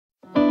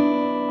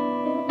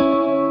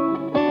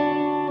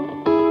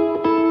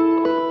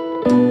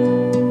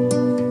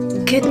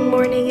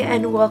morning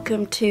and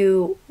welcome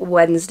to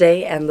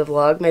Wednesday and the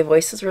vlog. My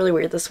voice is really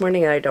weird this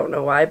morning and I don't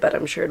know why, but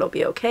I'm sure it'll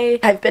be okay.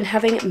 I've been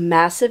having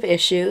massive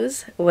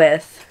issues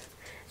with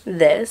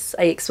this.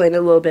 I explained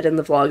a little bit in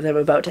the vlog that I'm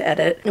about to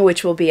edit,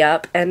 which will be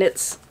up, and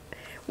it's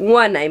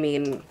one, I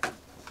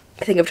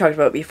think I've talked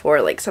about it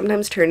before, like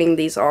sometimes turning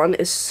these on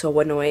is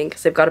so annoying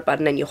because they've got a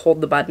button and you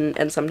hold the button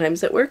and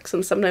sometimes it works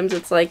and sometimes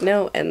it's like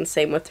no, and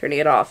same with turning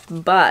it off,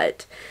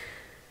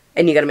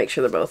 and you gotta make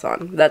sure they're both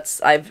on.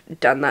 I've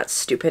done that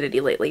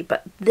stupidity lately,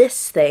 but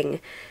this thing,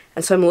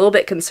 and so I'm a little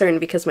bit concerned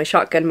because my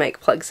shotgun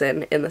mic plugs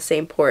in the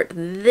same port.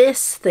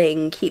 This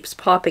thing keeps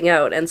popping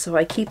out, and so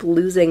I keep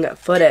losing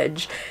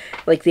footage.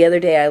 Like the other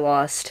day I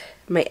lost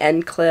my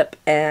end clip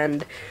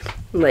and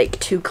like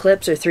 2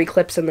 clips or 3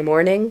 clips in the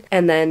morning,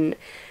 and then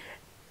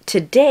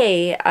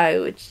today I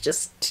was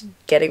just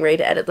getting ready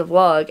to edit the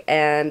vlog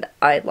and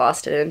I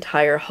lost an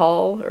entire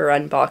haul or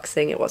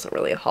unboxing. It wasn't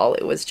really a haul,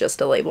 it was just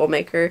a label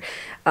maker,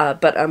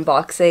 but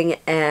unboxing,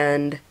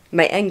 and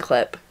my end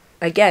clip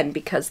again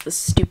because the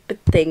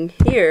stupid thing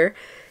here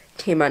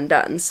came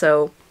undone.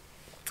 So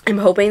I'm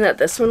hoping that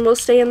this one will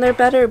stay in there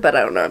better, but I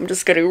don't know, I'm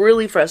just getting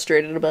really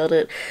frustrated about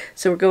it.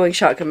 So we're going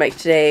shotgun mic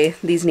today.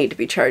 These need to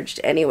be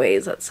charged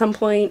anyways at some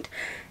point,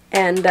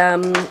 and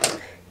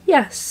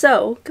yeah,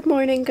 so good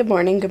morning, good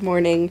morning, good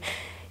morning.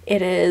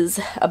 It is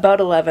about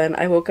 11.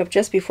 I woke up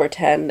just before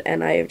 10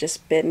 and I have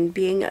just been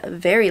being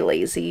very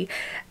lazy,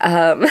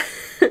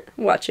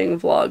 watching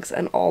vlogs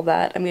and all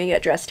that. I'm gonna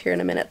get dressed here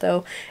in a minute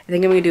though. I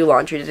think I'm gonna do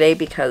laundry today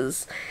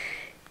because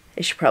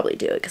I should probably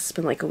do it because it's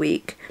been like a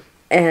week.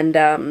 And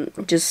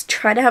just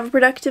try to have a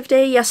productive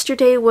day.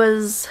 Yesterday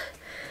was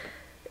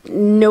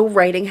no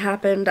writing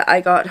happened.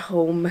 I got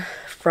home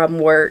from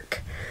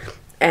work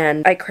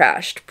and I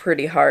crashed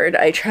pretty hard.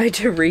 I tried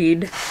to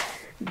read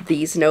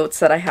these notes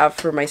that I have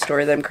for my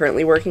story that I'm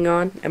currently working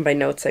on, and by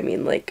notes I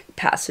mean like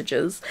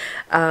passages,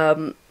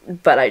 but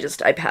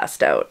I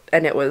passed out,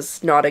 and it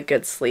was not a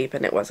good sleep,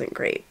 and it wasn't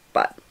great,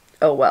 but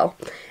oh well.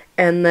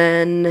 And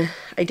then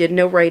I did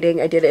no writing,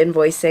 I did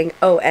invoicing,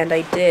 oh, and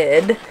I've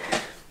been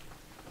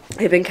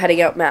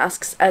cutting out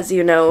masks, as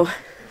you know,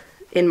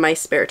 in my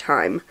spare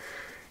time.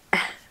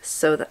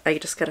 So that I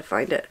just gotta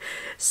find it,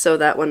 so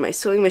that when my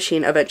sewing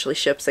machine eventually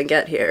ships and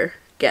gets here,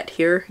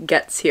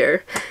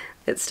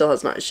 it still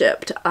has not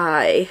shipped,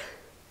 I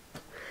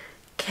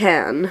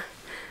can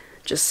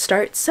just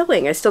start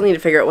sewing. I still need to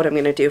figure out what I'm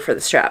gonna do for the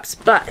straps,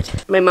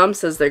 but my mom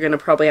says they're gonna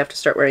probably have to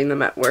start wearing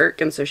them at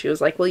work, and so she was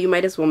like, well, you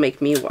might as well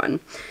make me one.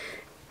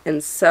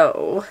 And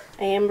so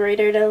I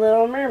embroidered a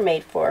little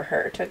mermaid for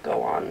her to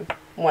go on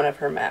one of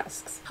her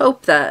masks.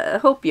 Hope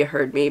you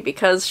heard me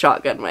because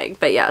shotgun mic.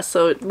 But yeah,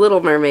 so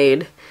little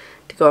mermaid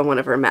to go on one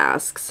of her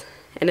masks,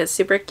 and it's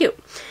super cute.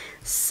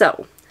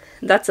 So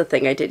that's a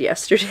thing I did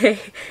yesterday.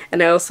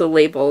 And I also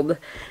labeled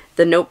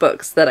the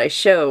notebooks that I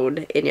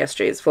showed in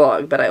yesterday's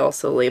vlog, but I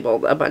also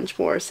labeled a bunch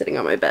more sitting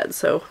on my bed.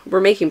 So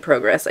we're making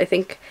progress. I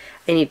think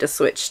I need to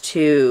switch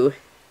to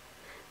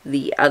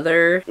the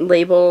other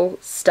label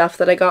stuff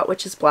that I got,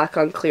 which is black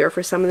on clear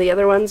for some of the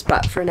other ones,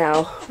 but for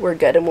now we're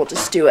good and we'll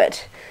just do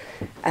it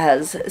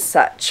as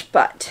such.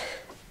 But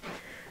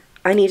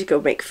I need to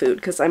go make food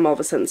because I'm all of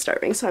a sudden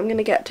starving, so I'm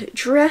gonna get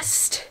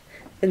dressed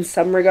in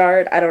some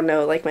regard. I don't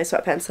know, like my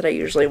sweatpants that I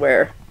usually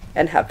wear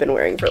and have been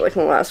wearing for like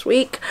the last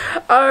week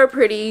are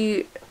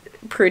pretty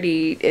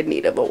in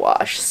need of a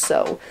wash,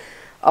 so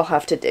I'll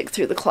have to dig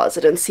through the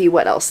closet and see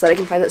what else that I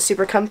can find that's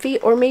super comfy,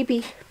 or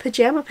maybe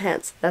pajama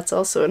pants. That's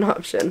also an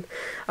option.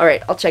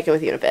 Alright, I'll check in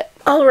with you in a bit.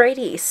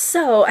 Alrighty,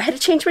 so I had to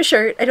change my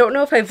shirt. I don't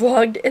know if I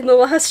vlogged in the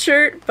last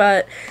shirt,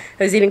 but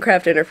I was eating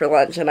Kraft dinner for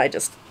lunch and I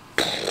just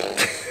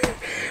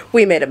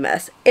we made a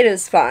mess. It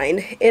is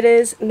fine. It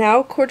is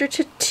now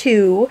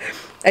 1:45.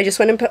 I just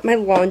went and put my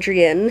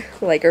laundry in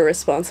like a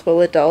responsible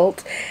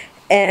adult,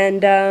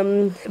 and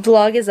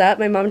vlog is up.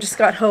 My mom just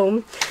got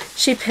home.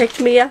 She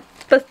picked me up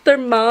a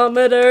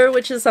thermometer,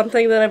 which is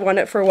something that I've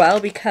wanted for a while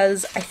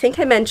because I think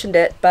I mentioned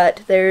it,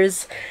 but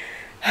there's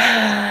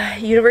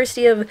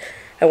University of,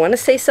 I want to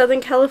say Southern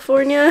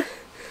California,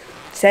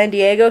 San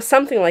Diego,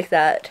 something like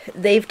that.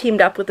 They've teamed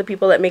up with the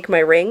people that make my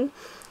ring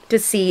to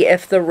see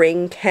if the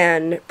ring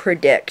can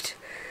predict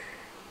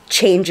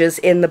changes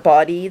in the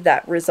body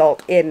that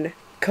result in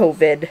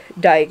COVID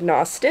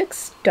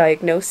diagnoses.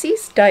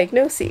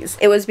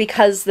 It was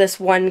because this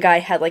one guy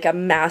had like a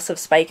massive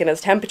spike in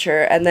his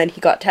temperature and then he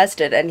got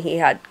tested and he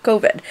had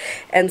COVID.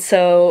 And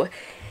so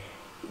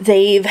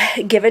they've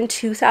given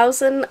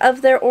 2,000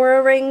 of their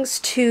Aura rings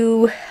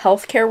to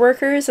healthcare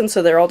workers, and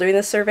so they're all doing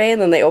this survey, and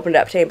then they opened it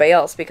up to anybody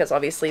else because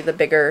obviously the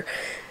bigger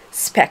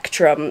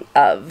spectrum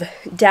of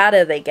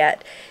data they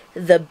get,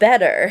 the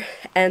better.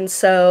 And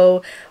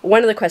so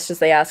one of the questions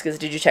they ask is,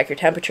 did you check your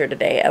temperature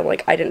today? And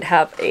like, I didn't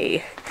have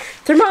a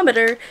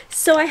thermometer,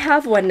 so I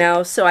have one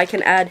now, so I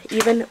can add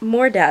even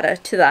more data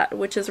to that,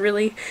 which is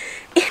really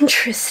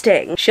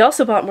interesting. She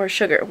also bought more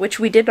sugar, which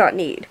we did not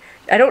need.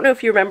 I don't know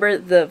if you remember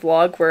the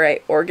vlog where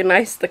I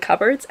organized the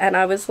cupboards and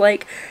I was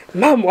like,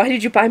 Mom, why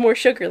did you buy more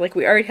sugar? Like,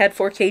 we already had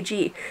 4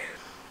 kg.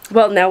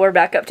 Well, now we're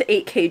back up to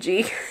 8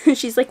 kg.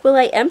 She's like, well,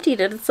 I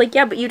emptied it. It's like,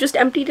 yeah, but you just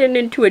emptied it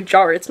into a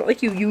jar. It's not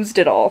like you used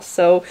it all.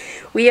 So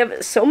we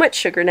have so much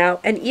sugar now.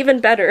 And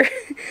even better,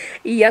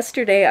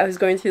 yesterday I was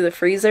going through the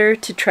freezer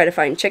to try to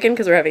find chicken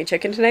because we're having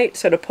chicken tonight,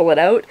 so to pull it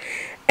out.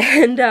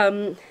 And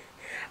I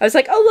was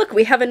like, oh look,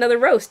 we have another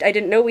roast. I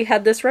didn't know we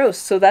had this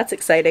roast, so that's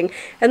exciting.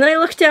 And then I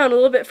looked down a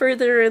little bit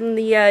further in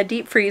the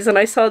deep freeze and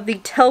I saw the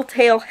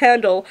telltale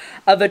handle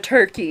of a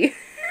turkey.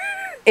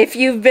 If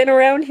you've been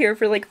around here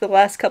for like the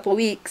last couple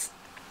weeks,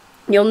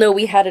 you'll know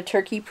we had a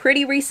turkey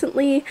pretty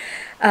recently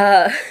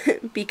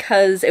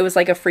because it was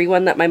like a free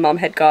one that my mom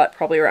had got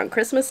probably around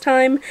Christmas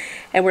time.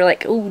 And we're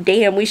like, oh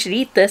damn, we should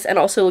eat this, and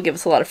also it'll give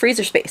us a lot of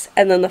freezer space.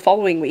 And then the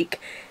following week,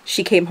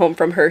 she came home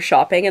from her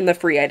shopping and the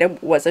free item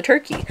was a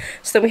turkey.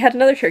 So then we had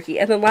another turkey,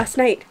 and then last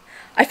night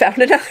I found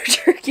another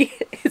turkey.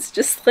 It's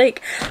just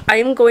like,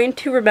 I'm going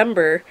to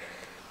remember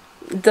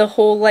the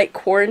whole like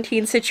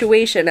quarantine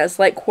situation as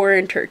like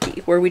quarantine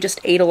turkey, where we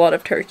just ate a lot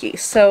of turkey.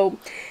 So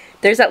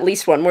there's at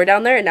least one more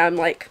down there, and now I'm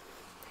like,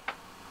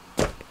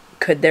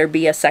 could there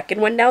be a second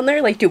one down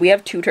there? Like, do we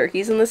have 2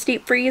 turkeys in this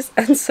deep freeze?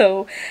 And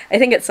so I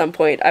think at some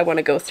point I want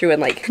to go through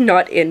and like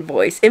not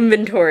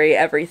inventory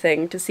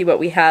everything to see what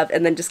we have,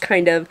 and then just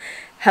kind of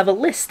have a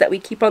list that we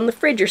keep on the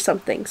fridge or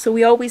something, so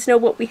we always know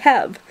what we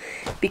have,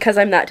 because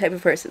I'm that type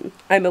of person.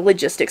 I'm a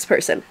logistics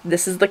person.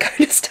 This is the kind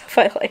of stuff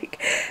I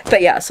like.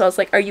 But yeah, so I was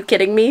like, are you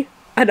kidding me?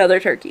 Another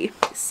turkey.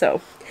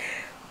 So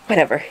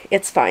whatever,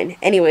 it's fine.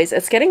 Anyways,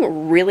 it's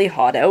getting really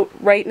hot out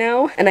right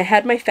now, and I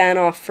had my fan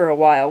off for a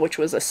while, which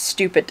was a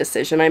stupid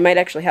decision. I might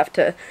actually have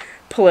to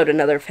pull out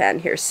another fan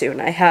here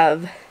soon. I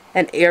have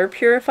an air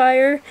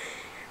purifier,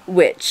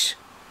 which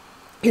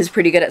is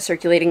pretty good at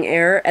circulating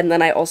air, and then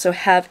I also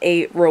have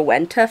a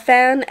Rowenta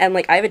fan, and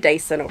like I have a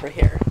Dyson over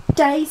here.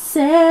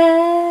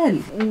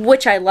 Dyson!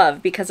 Which I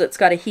love because it's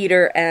got a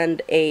heater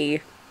and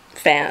a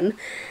fan.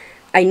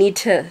 I need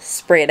to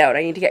spray it out.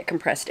 I need to get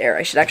compressed air.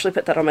 I should actually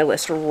put that on my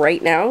list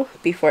right now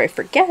before I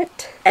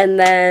forget. And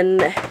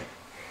then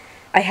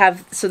I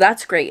have, so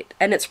that's great,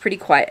 and it's pretty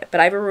quiet,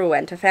 but I have a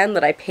Rowenta fan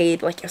that I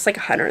paid, like, it was like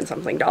 $100 and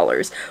something,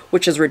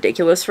 which is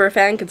ridiculous for a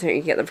fan considering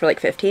you can get them for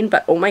like 15,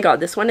 but oh my god,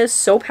 this one is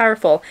so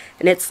powerful,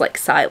 and it's like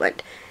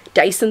silent.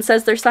 Dyson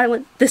says they're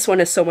silent. This one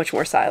is so much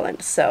more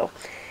silent, so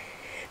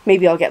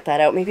maybe I'll get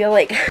that out. Maybe I'll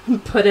like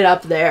put it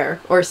up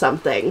there or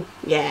something.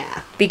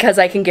 Yeah. Because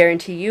I can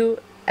guarantee you,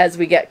 as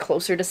we get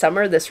closer to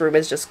summer, this room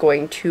is just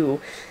going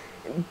to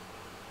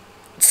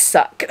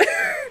suck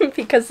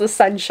because the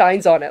sun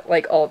shines on it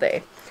like all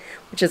day,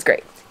 which is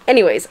great.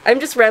 Anyways, I'm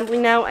just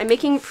rambling now. I'm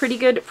making pretty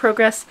good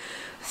progress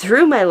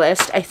through my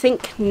list. I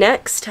think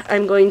next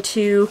I'm going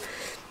to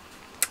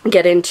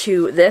get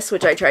into this,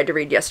 which I tried to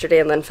read yesterday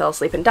and then fell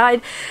asleep and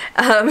died,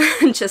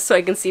 just so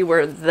I can see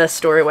where the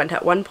story went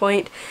at one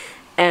point.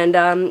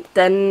 And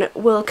then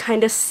we'll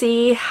kind of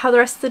see how the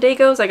rest of the day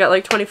goes. I got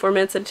like 24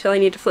 minutes until I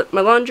need to flip my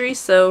laundry,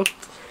 so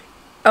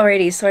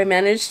alrighty, so I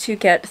managed to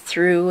get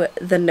through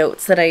the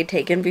notes that I had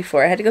taken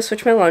before I had to go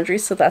switch my laundry,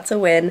 so that's a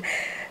win.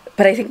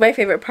 But I think my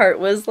favorite part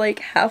was like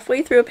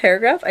halfway through a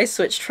paragraph, I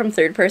switched from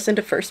third person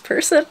to first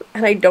person,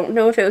 and I don't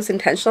know if it was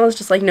intentional. I was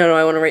just like, no,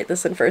 I want to write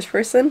this in first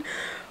person,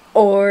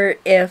 or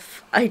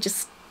if I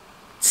just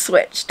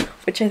switched,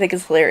 which I think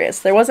is hilarious.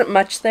 There wasn't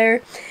much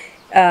there.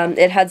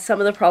 It had some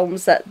of the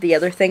problems that the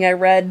other thing I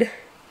read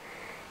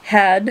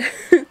had,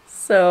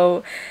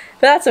 so,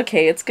 but that's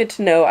okay. It's good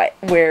to know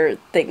where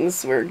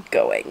things were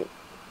going.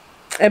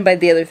 And by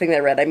the other thing that I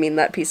read, I mean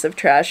that piece of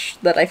trash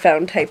that I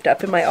found typed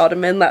up in my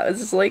ottoman. That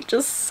was like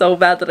just so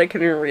bad that I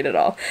couldn't even read it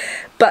all.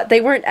 But they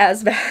weren't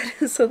as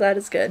bad, so that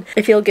is good.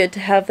 I feel good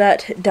to have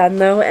that done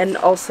though, and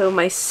also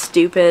my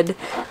stupid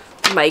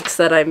mics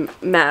that I'm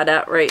mad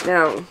at right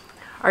now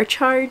are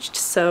charged,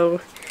 so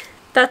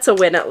that's a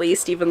win at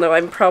least, even though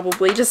I'm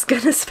probably just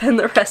gonna spend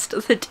the rest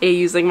of the day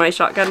using my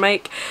shotgun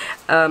mic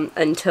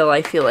until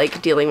I feel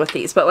like dealing with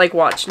these. But like,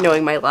 watch,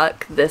 knowing my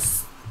luck,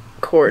 this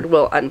cord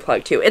will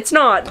unplug too. It's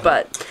not,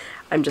 but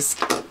I'm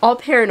just all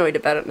paranoid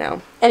about it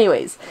now.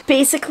 Anyways,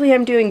 basically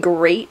I'm doing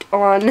great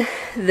on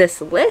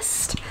this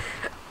list.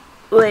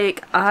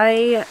 Like,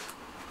 I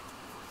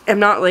am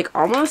not like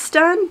almost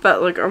done,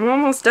 but like I'm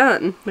almost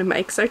done. My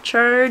mics are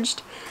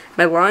charged,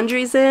 my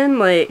laundry's in,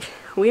 like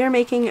we are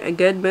making a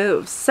good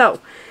move.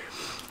 So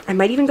I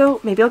might even go,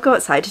 maybe I'll go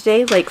outside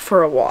today, like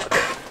for a walk.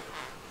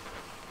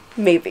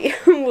 Maybe.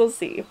 We'll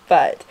see.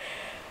 But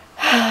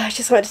I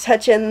just want to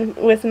touch in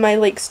with my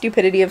like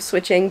stupidity of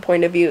switching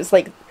point of views.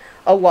 Like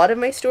a lot of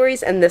my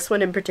stories, and this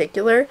one in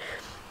particular,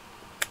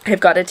 I've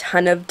got a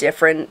ton of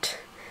different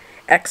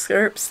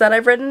excerpts that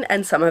I've written,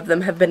 and some of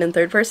them have been in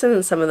third person,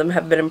 and some of them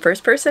have been in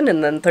first person,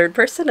 and then third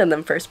person, and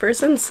then first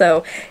person,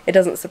 so it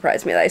doesn't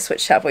surprise me that I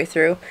switched halfway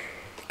through.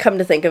 Come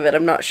to think of it,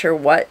 I'm not sure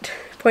what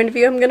point of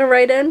view I'm gonna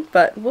write in,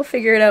 but we'll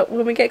figure it out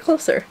when we get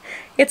closer.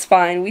 It's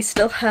fine, we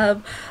still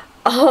have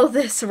all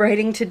this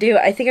writing to do.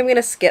 I think I'm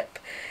gonna skip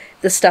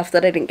the stuff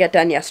that I didn't get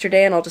done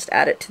yesterday, and I'll just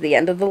add it to the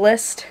end of the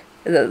list,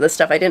 the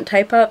stuff I didn't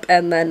type up,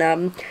 and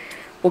then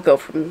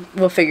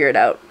we'll figure it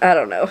out. I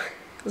don't know.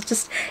 It's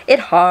just,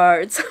 it's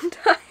hard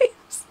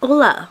sometimes.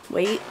 Hola!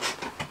 Wait.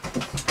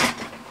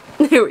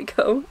 There we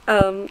go.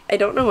 I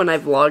don't know when I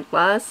vlogged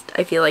last.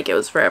 I feel like it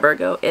was forever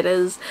ago. It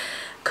is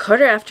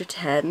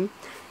 10:15.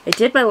 I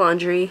did my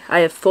laundry. I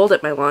have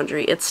folded my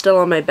laundry. It's still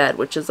on my bed,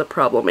 which is a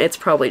problem. It's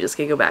probably just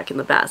gonna go back in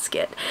the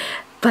basket.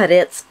 But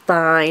it's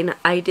fine.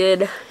 I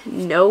did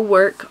no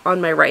work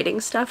on my writing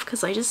stuff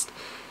because I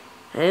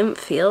didn't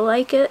feel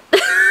like it.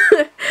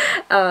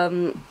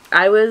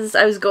 I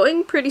was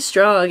going pretty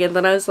strong, and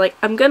then I was like,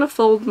 I'm gonna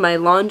fold my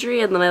laundry,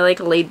 and then I like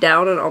laid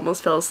down and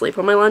almost fell asleep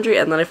on my laundry,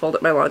 and then I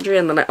folded my laundry,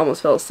 and then I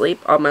almost fell asleep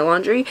on my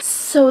laundry.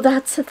 So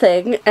that's a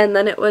thing. And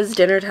then it was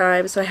dinner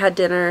time, so I had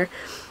dinner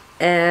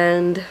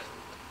and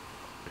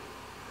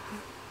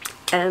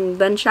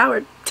then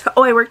showered.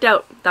 Oh, I worked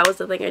out. That was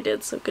the thing I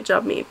did, so good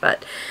job me.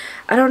 But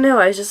I don't know,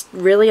 I was just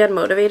really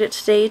unmotivated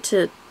today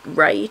to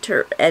write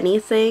or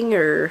anything,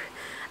 or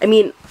I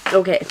mean,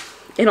 okay,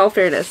 in all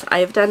fairness, I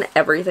have done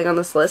everything on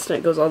this list and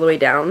it goes all the way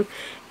down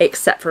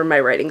except for my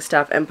writing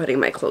stuff and putting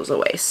my clothes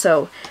away.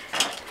 So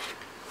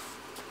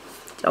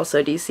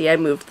also, do you see I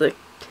moved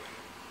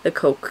the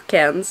Coke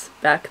cans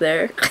back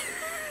there?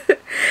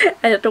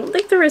 I don't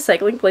think the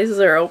recycling places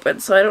are open,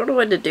 so I don't know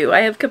what to do.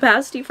 I have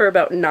capacity for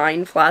about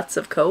 9 flats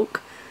of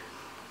Coke,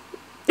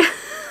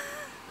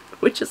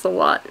 which is a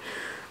lot.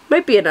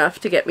 Might be enough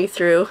to get me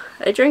through.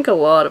 I drink a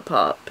lot of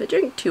pop. I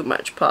drink too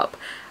much pop.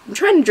 I'm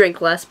trying to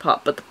drink less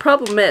pop, but the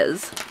problem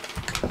is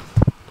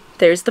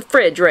there's the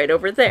fridge right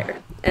over there.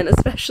 And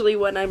especially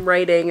when I'm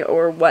writing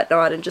or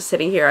whatnot and just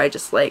sitting here, I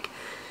just like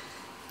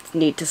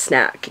need to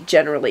snack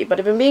generally. But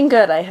if I'm being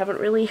good, I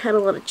haven't really had a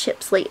lot of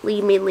chips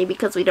lately, mainly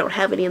because we don't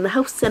have any in the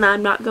house and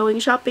I'm not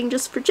going shopping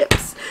just for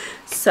chips.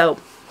 So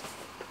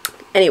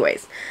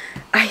anyways,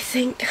 I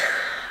think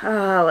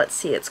let's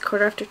see, it's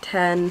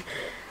 10:15.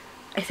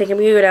 I think I'm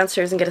gonna go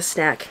downstairs and get a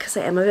snack because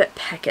I am a bit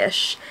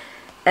peckish,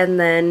 and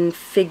then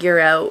figure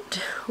out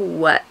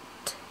what,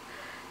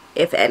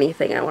 if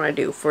anything, I want to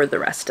do for the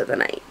rest of the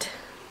night.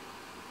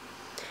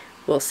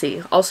 We'll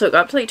see. Also, it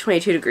got up to like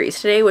 22 degrees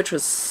today, which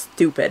was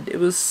stupid. It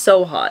was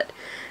so hot.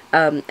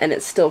 And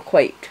it's still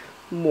quite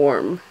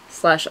warm.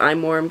 /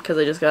 I'm warm because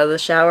I just got out of the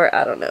shower.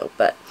 I don't know.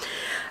 But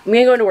I'm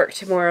going to go into work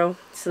tomorrow,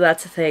 so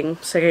that's a thing.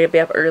 So I'm going to be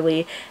up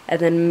early.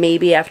 And then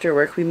maybe after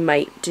work we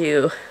might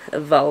do a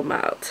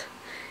Walmart,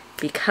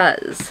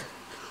 because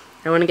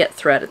I want to get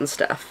thread and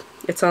stuff.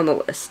 It's on the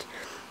list.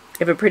 I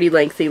have a pretty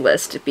lengthy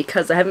list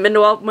because I haven't been to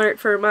Walmart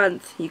for a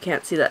month. You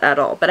can't see that at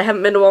all. But I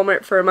haven't been to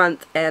Walmart for a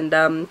month, and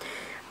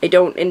I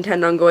don't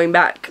intend on going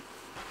back.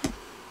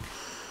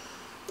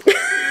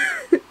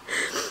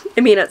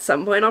 I mean, at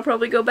some point I'll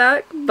probably go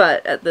back,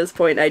 but at this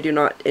point I do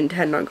not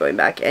intend on going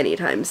back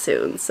anytime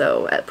soon.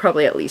 So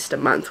probably at least a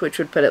month, which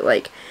would put it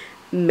like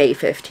May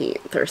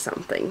 15th or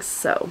something.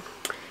 So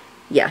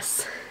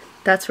yes,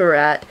 that's where we're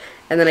at.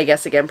 And then I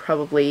guess again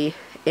probably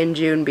in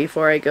June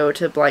before I go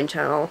to Blind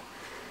Channel,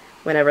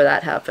 whenever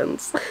that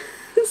happens.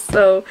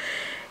 So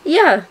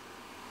yeah,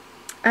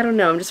 I don't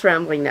know, I'm just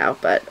rambling now,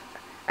 but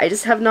I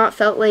just have not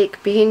felt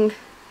like being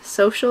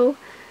social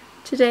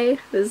today.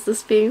 Is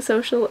this being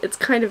social? It's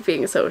kind of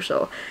being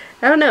social.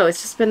 I don't know,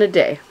 it's just been a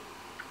day.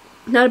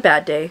 Not a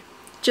bad day,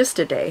 just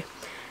a day.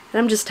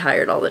 And I'm just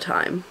tired all the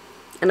time.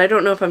 And I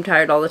don't know if I'm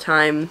tired all the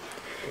time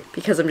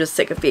because I'm just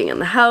sick of being in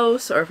the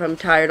house, or if I'm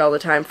tired all the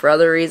time for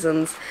other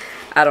reasons.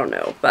 I don't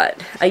know,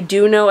 but I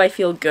do know I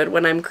feel good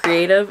when I'm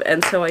creative,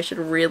 and so I should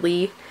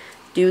really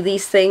do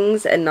these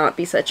things and not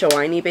be such a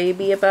whiny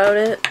baby about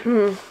it.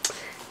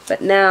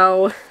 But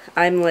now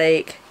I'm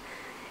like,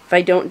 if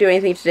I don't do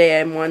anything today,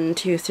 I'm 1,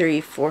 2,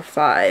 3, 4,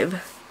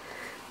 5.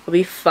 I'll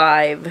be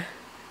 5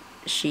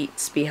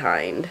 sheets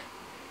behind.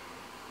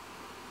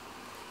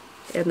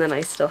 And then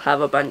I still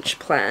have a bunch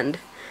planned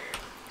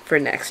for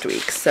next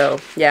week. So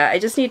yeah, I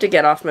just need to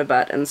get off my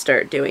butt and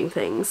start doing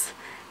things.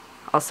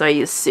 Also, I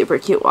use super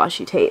cute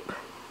washi tape.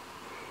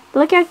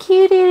 Look how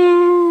cute it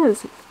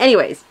is!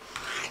 Anyways,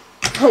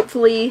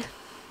 hopefully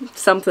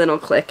something will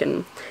click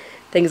and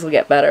things will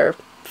get better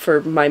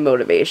for my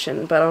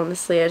motivation. But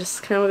honestly, I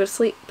just kind of want to go to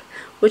sleep,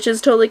 which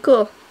is totally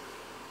cool.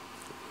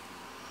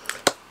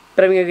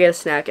 But I'm going to get a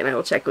snack and I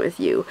will check with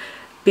you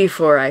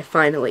before I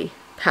finally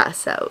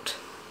pass out.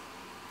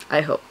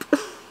 I hope.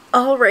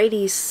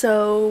 Alrighty,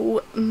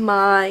 so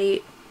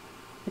my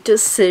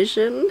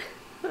decision.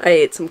 I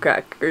ate some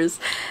crackers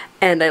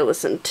and I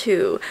listened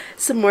to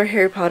some more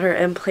Harry Potter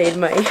and played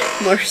my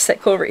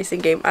motorcycle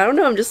racing game. I don't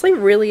know, I'm just like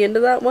really into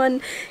that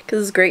one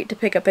because it's great to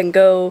pick up and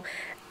go,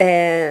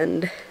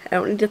 and I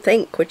don't need to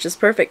think, which is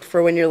perfect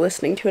for when you're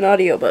listening to an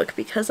audiobook,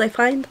 because I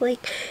find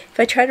like if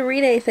I try to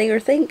read anything or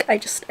think, I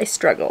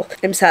struggle.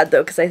 I'm sad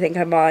though because I think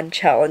I'm on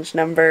challenge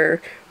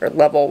number or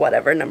level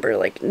whatever number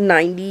like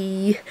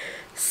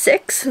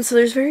 96, and so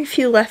there's very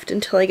few left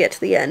until I get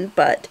to the end,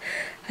 but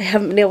I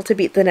haven't been able to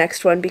beat the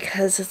next one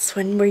because it's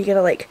one where you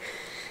gotta like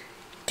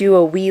do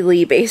a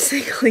wheelie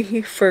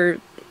basically for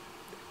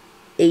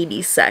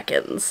 80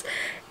 seconds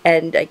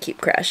and I keep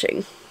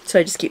crashing. So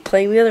I just keep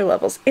playing the other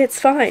levels. It's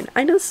fine.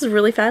 I know this is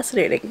really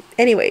fascinating.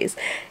 Anyways,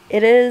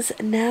 it is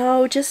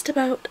now just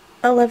about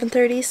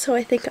 11:30, so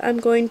I think I'm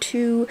going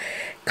to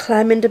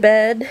climb into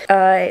bed.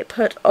 I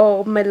put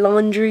all my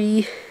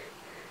laundry,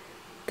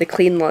 the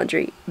clean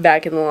laundry,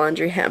 back in the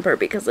laundry hamper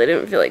because I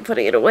didn't feel like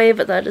putting it away,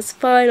 but that is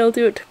fine. I'll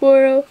do it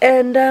tomorrow.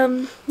 And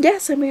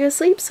yes, I'm gonna go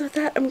sleep. So with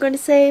that, I'm going to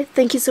say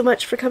thank you so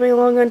much for coming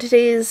along on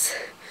today's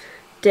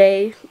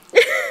day.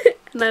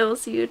 And I will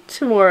see you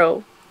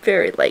tomorrow,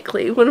 very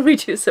likely, when we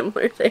do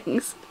similar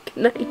things.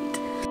 Good night.